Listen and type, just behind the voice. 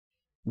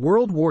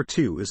World War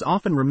II is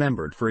often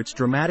remembered for its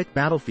dramatic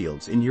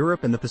battlefields in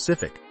Europe and the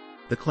Pacific,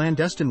 the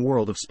clandestine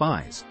world of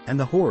spies, and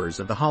the horrors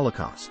of the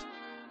Holocaust.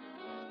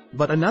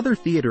 But another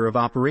theater of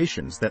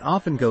operations that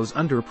often goes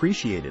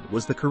underappreciated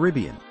was the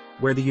Caribbean,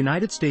 where the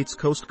United States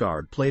Coast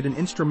Guard played an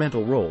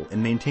instrumental role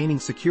in maintaining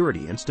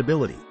security and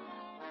stability.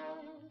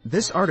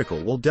 This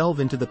article will delve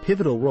into the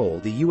pivotal role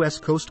the U.S.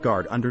 Coast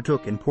Guard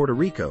undertook in Puerto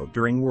Rico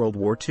during World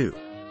War II.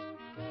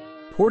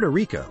 Puerto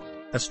Rico,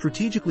 a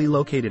strategically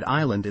located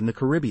island in the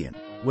Caribbean,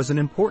 was an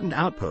important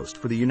outpost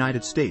for the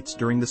United States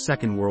during the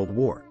Second World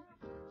War.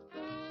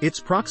 Its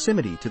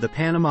proximity to the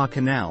Panama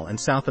Canal and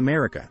South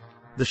America,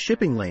 the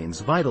shipping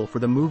lanes vital for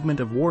the movement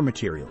of war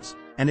materials,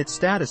 and its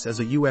status as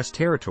a U.S.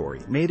 territory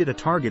made it a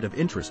target of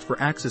interest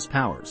for Axis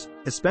powers,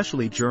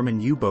 especially German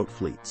U-boat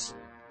fleets.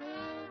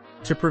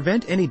 To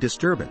prevent any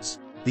disturbance,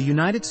 the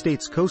United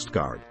States Coast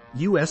Guard,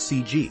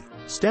 USCG,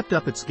 stepped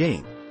up its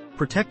game,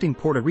 protecting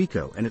Puerto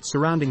Rico and its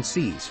surrounding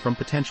seas from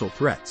potential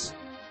threats.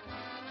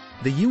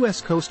 The U.S.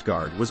 Coast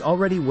Guard was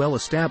already well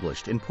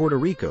established in Puerto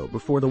Rico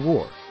before the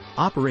war,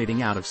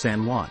 operating out of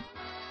San Juan.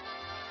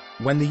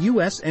 When the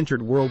U.S.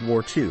 entered World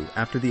War II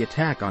after the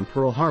attack on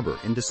Pearl Harbor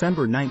in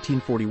December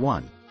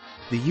 1941,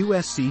 the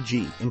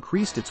USCG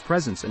increased its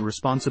presence and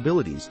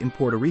responsibilities in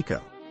Puerto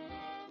Rico.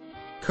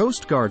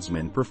 Coast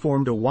Guardsmen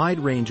performed a wide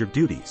range of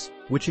duties,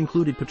 which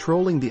included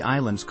patrolling the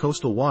island's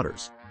coastal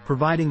waters,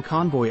 providing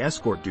convoy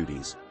escort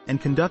duties,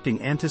 and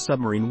conducting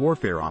anti-submarine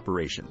warfare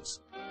operations.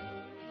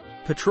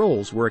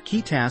 Patrols were a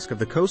key task of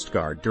the Coast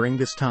Guard during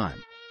this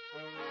time.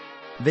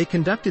 They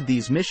conducted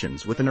these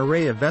missions with an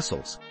array of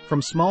vessels,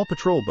 from small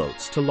patrol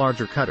boats to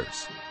larger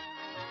cutters.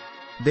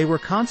 They were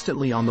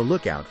constantly on the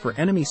lookout for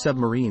enemy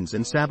submarines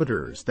and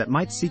saboteurs that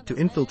might seek to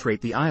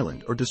infiltrate the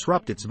island or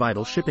disrupt its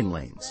vital shipping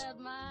lanes.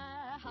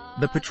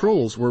 The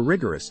patrols were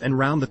rigorous and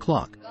round the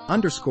clock,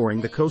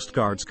 underscoring the Coast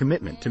Guard's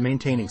commitment to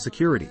maintaining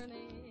security.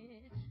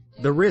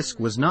 The risk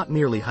was not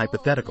merely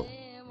hypothetical.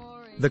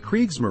 The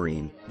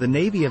Kriegsmarine, the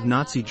Navy of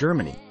Nazi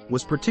Germany,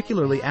 was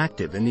particularly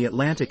active in the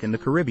Atlantic and the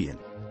Caribbean,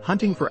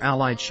 hunting for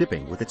Allied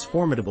shipping with its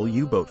formidable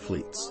U-boat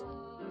fleets.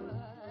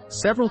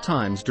 Several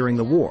times during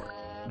the war,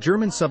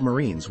 German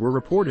submarines were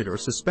reported or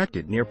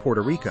suspected near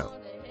Puerto Rico.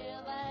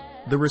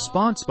 The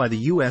response by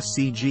the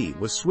USCG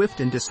was swift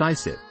and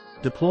decisive,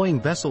 deploying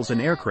vessels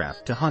and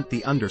aircraft to hunt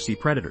the undersea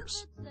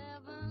predators.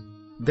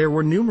 There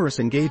were numerous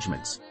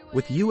engagements,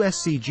 with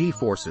USCG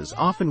forces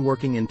often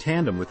working in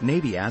tandem with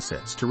Navy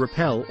assets to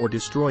repel or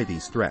destroy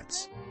these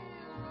threats.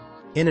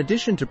 In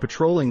addition to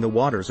patrolling the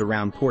waters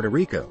around Puerto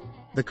Rico,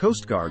 the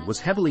Coast Guard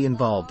was heavily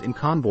involved in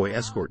convoy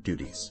escort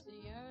duties.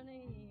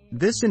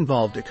 This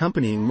involved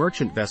accompanying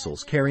merchant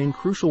vessels carrying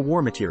crucial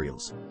war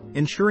materials,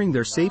 ensuring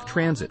their safe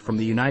transit from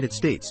the United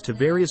States to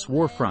various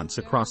war fronts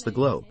across the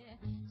globe.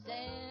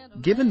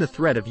 Given the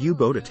threat of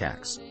U-boat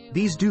attacks,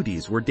 these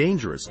duties were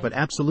dangerous but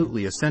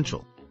absolutely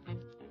essential.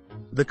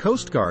 The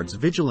Coast Guard's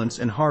vigilance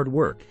and hard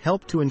work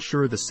helped to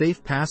ensure the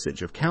safe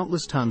passage of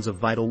countless tons of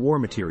vital war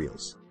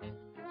materials.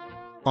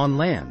 On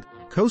land,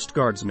 Coast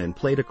Guardsmen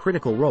played a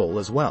critical role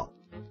as well.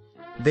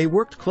 They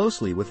worked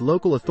closely with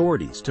local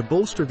authorities to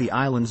bolster the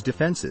island's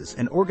defenses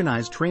and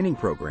organized training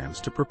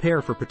programs to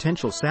prepare for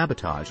potential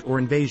sabotage or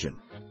invasion.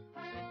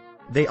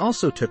 They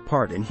also took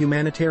part in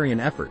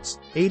humanitarian efforts,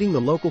 aiding the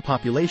local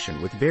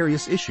population with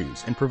various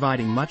issues and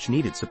providing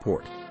much-needed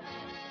support.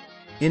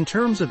 In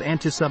terms of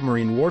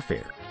anti-submarine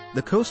warfare,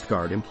 the Coast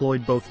Guard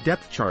employed both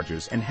depth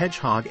charges and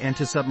Hedgehog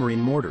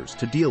anti-submarine mortars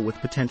to deal with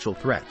potential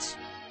threats.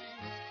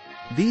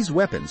 These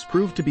weapons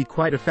proved to be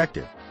quite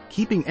effective,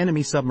 keeping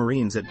enemy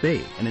submarines at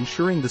bay and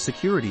ensuring the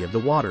security of the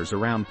waters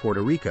around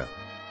Puerto Rico.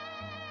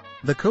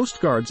 The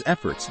Coast Guard's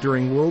efforts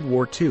during World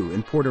War II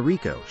in Puerto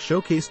Rico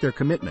showcased their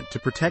commitment to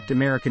protect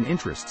American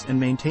interests and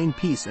maintain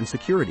peace and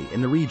security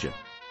in the region.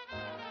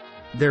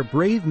 Their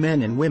brave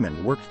men and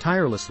women worked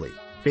tirelessly,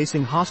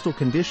 facing hostile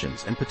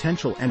conditions and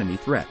potential enemy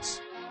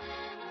threats.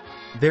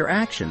 Their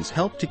actions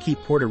helped to keep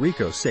Puerto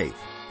Rico safe,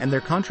 and their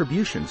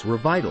contributions were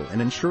vital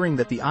in ensuring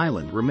that the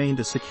island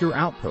remained a secure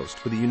outpost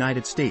for the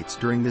United States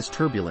during this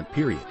turbulent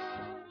period.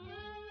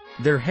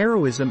 Their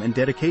heroism and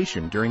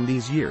dedication during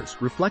these years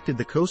reflected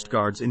the Coast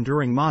Guard's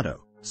enduring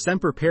motto,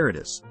 Semper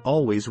Paratus,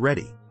 always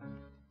ready.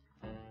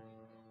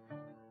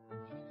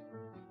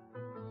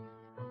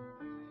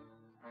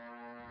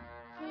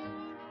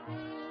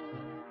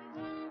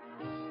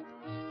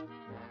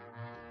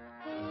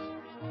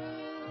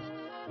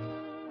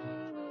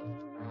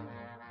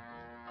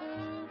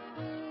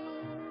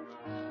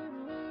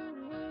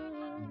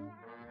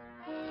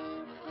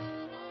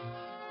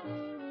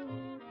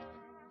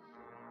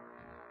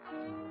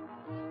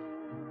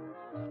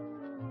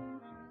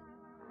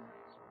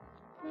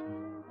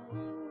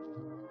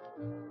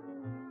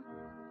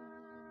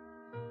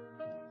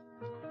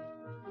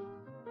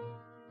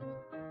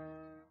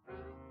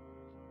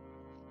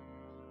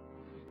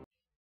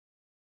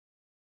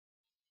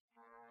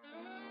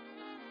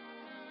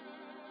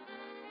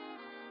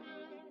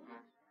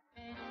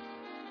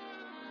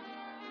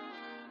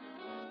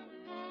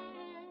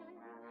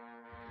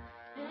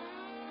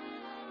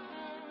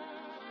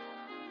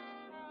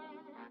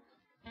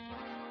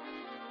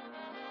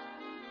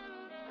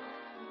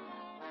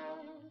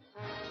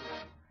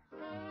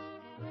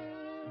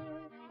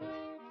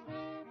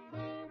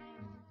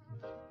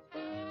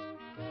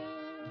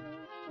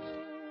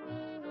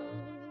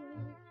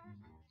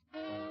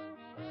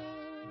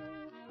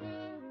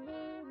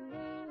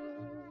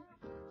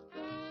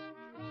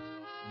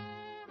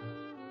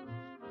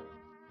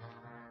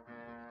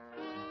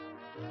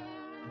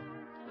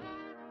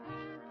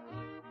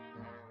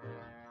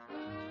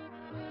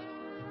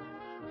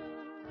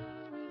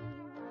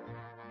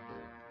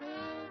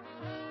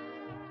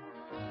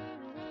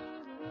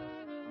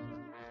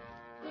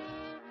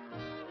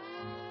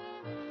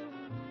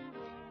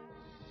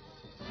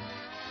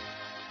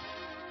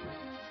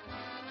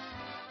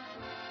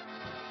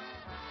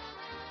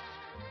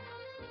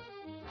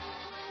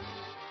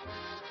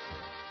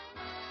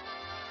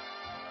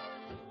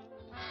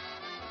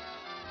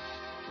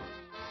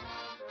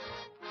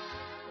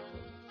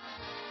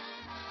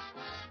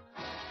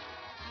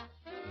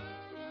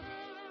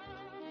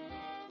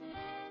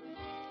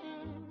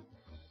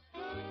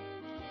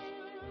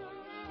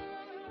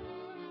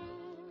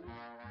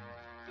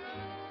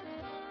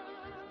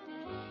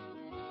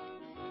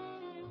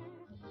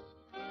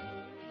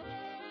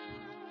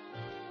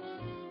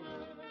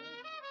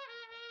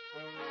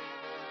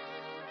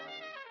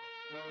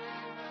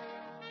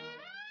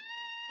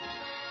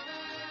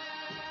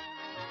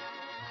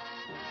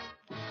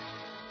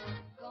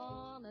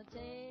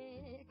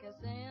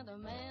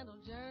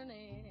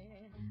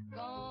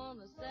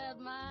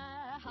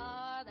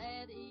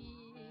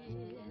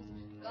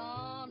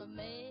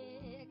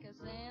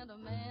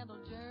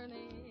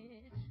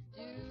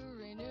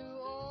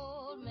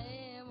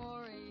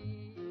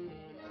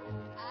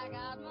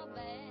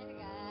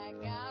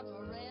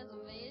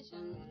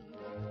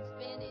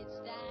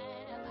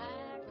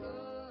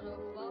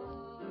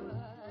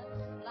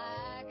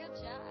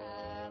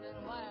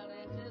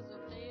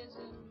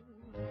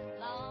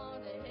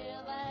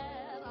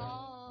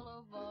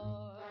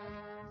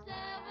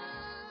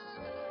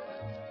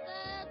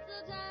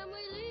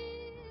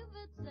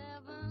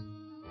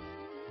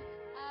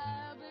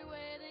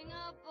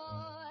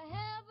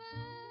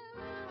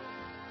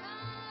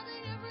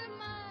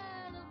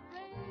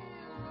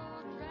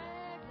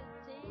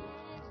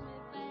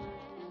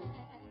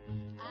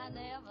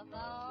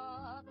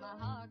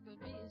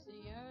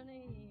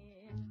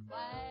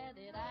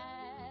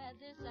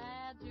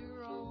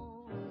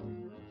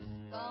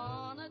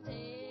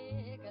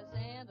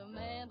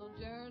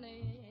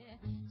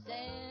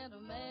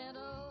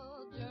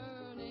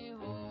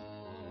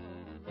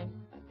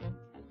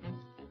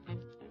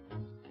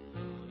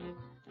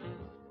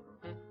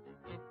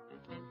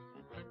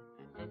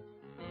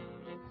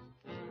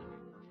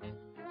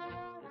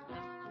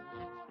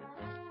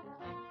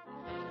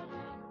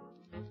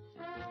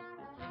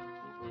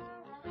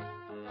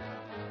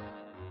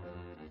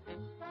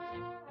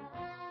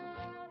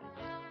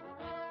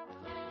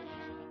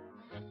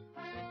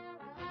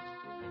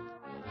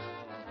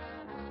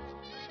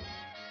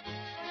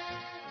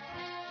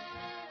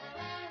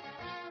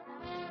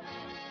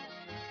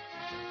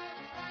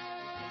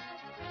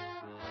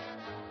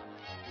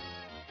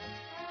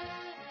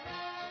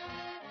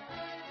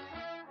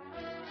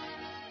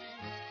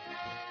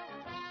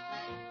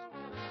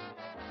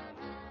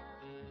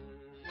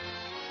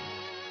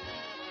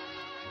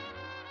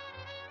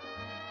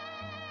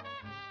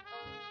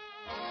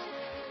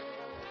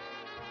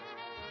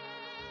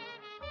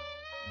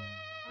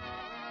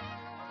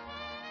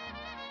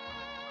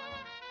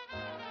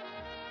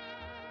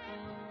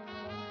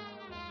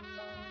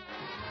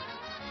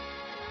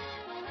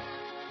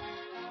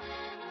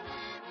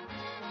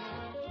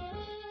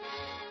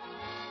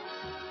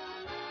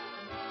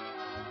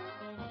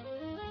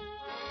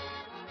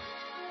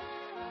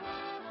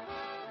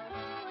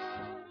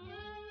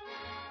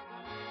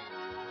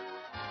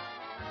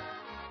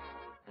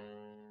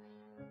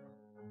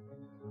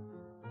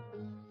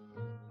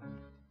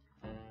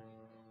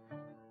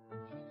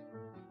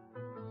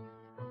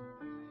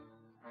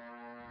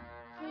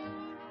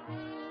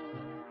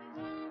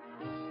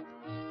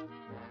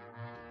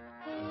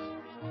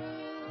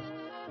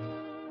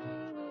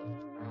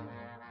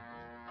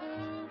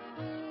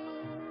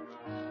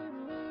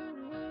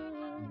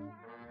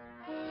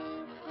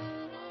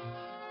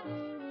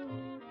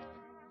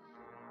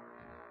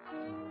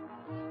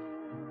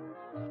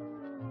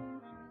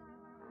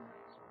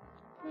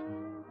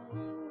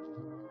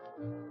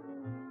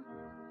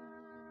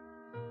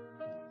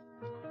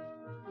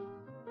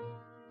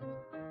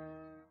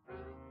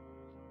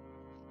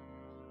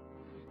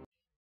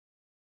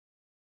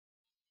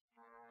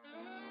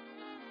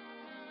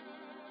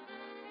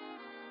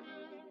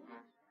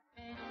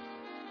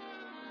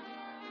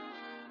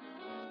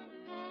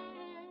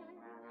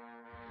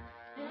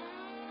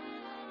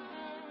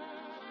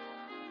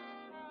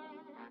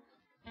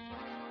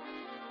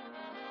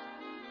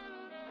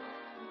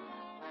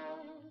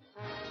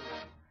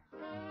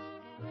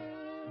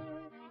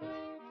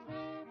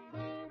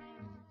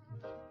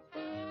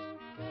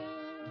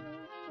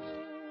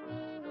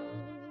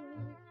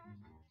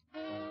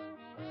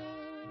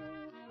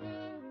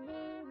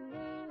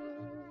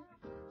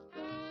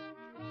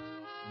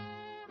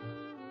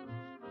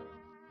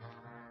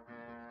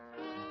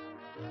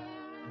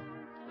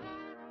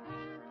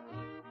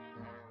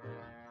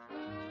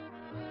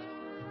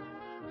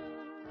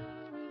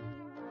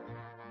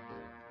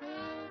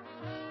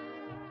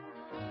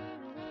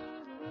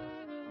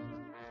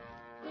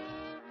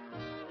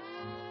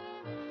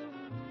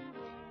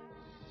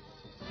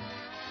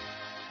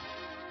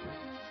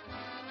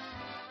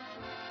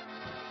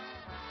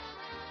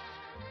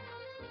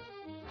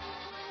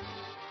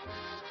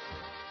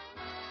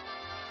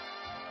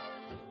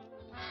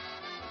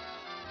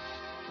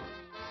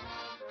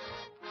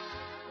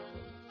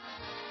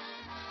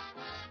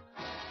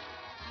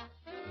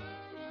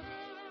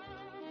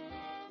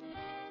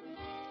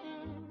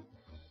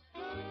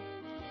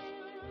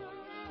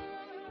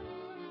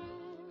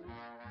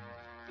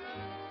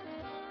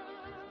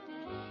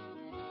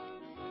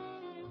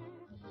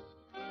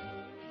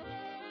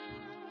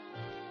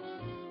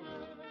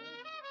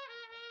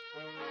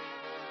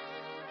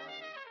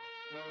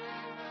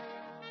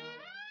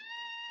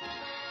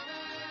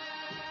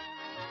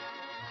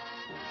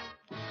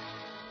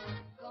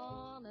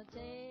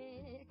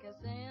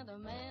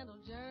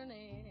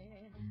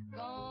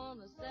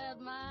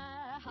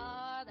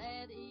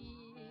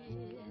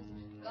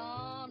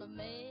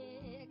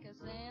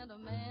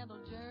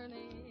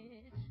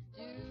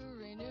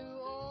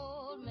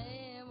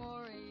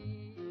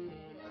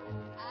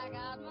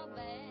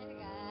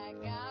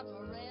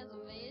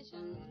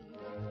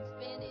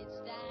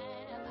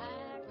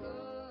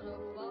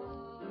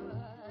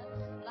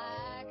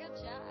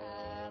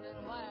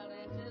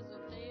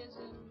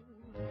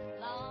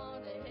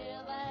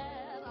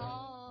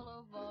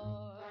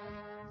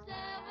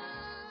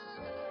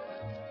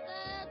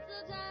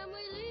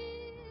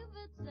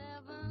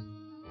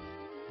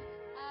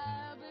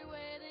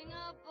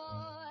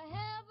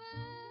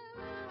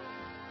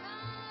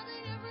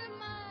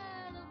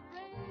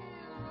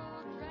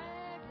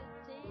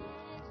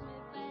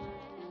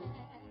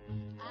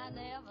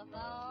 never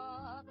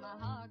thought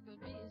my heart could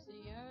be so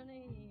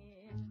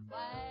yearning.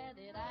 Why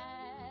did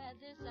I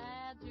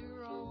decide to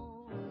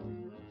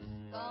roam?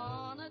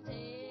 Gonna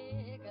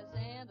take a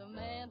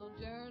sentimental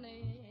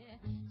journey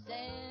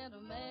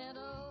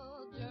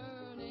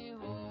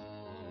home.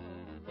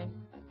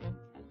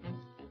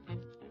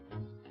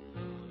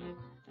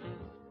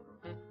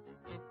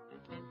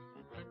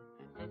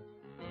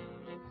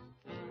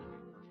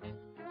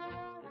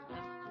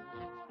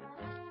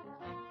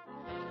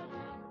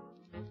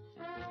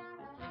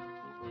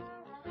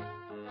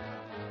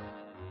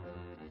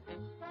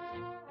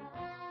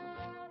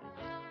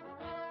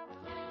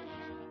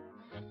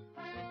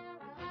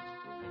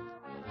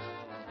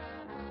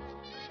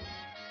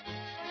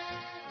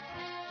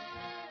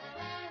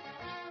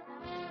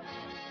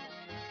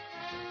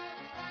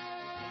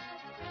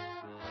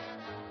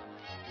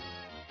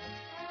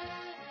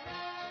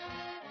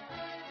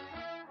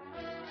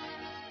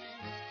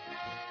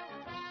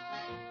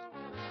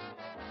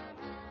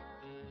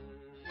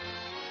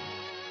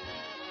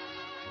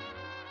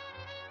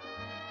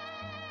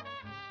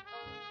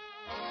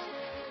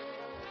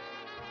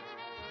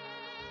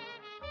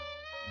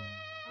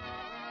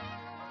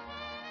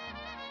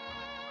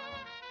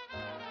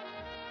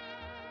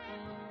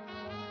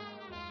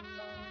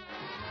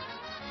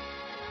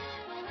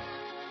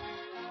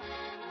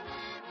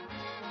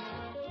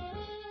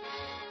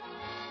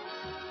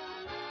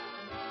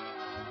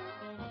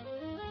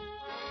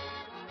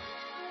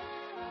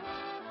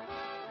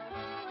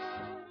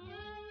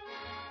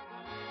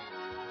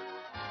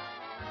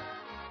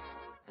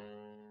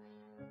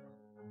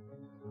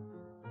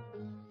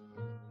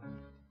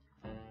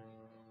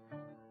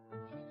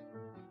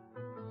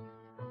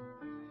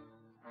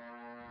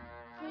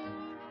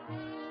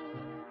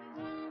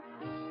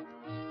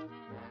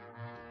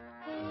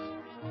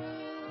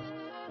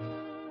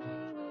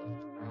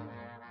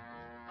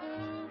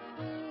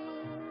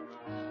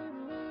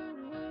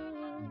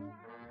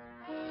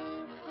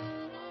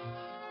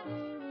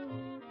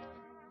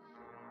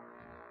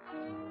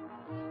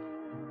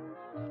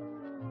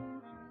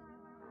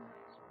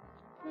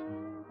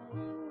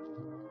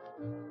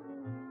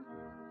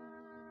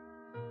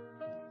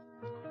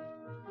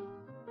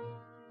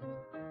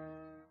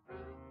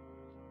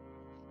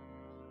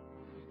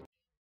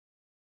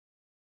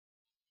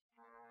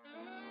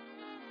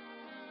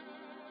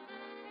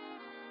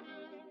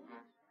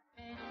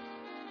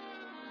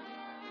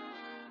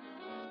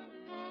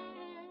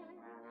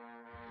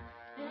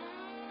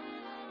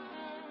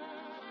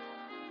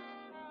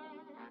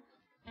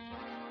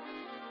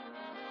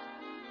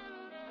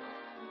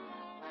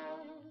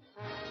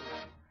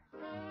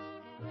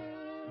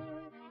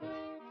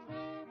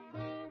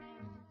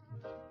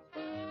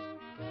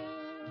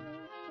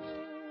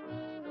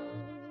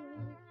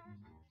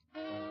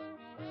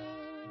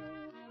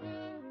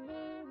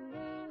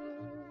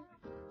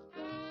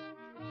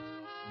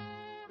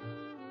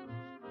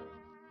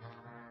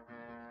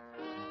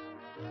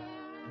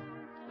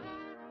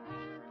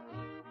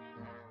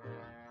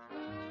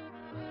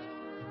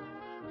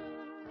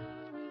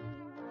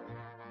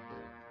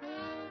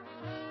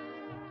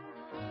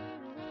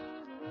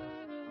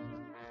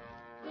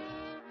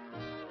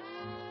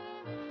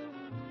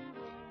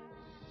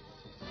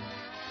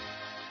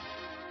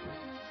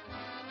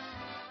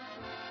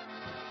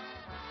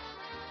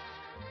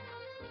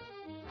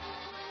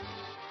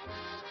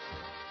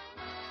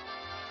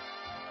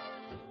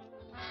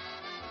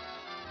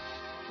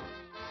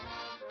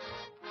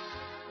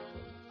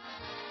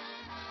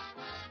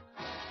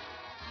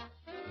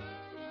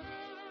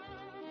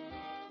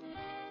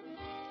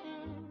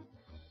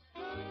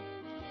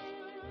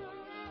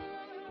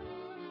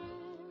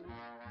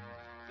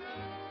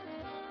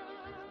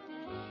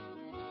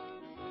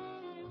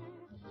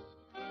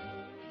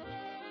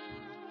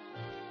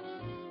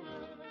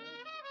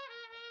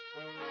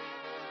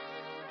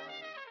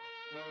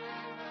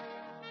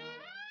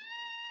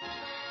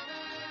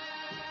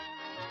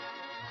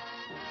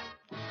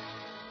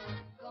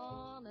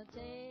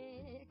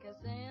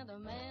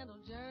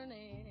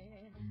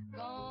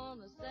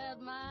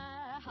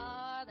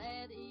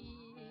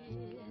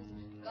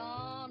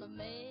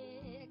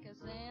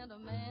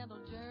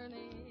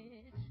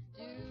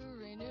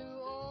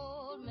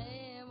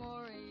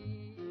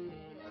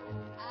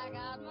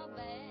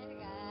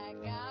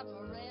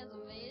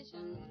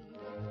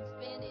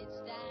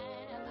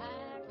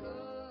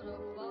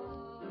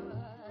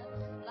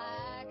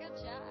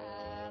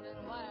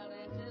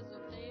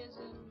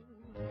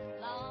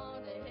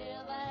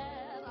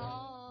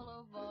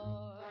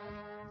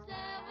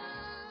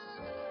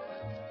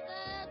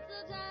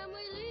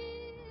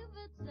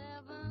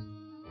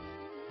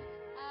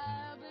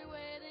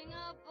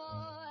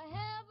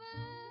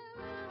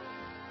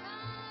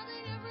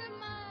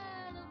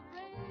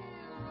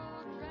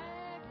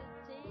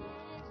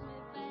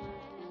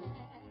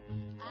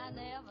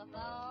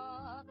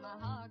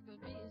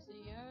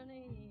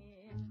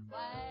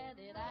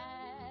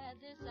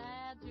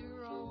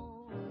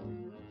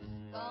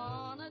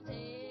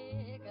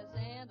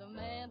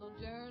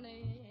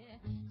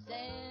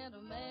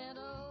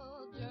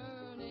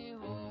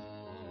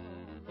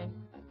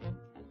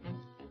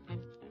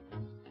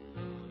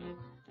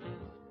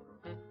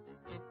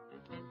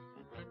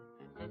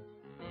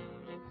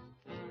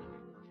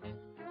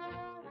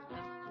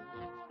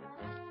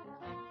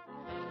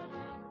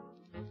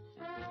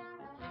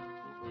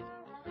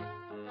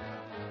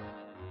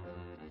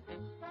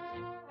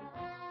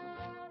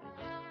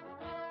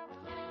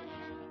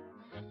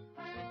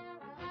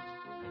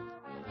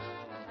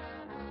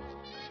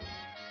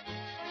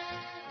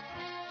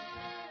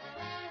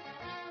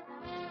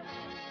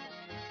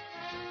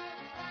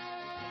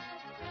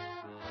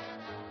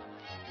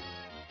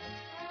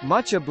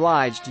 Much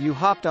obliged you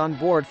hopped on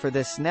board for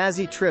this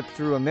snazzy trip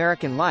through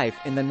American life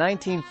in the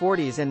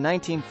 1940s and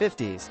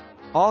 1950s,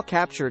 all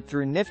captured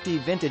through nifty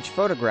vintage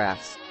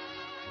photographs.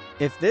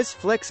 If this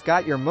flick's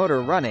got your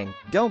motor running,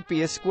 don't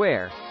be a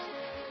square.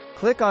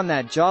 Click on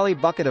that jolly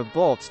bucket of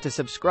bolts to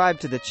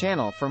subscribe to the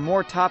channel for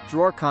more top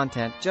drawer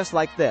content just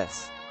like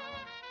this.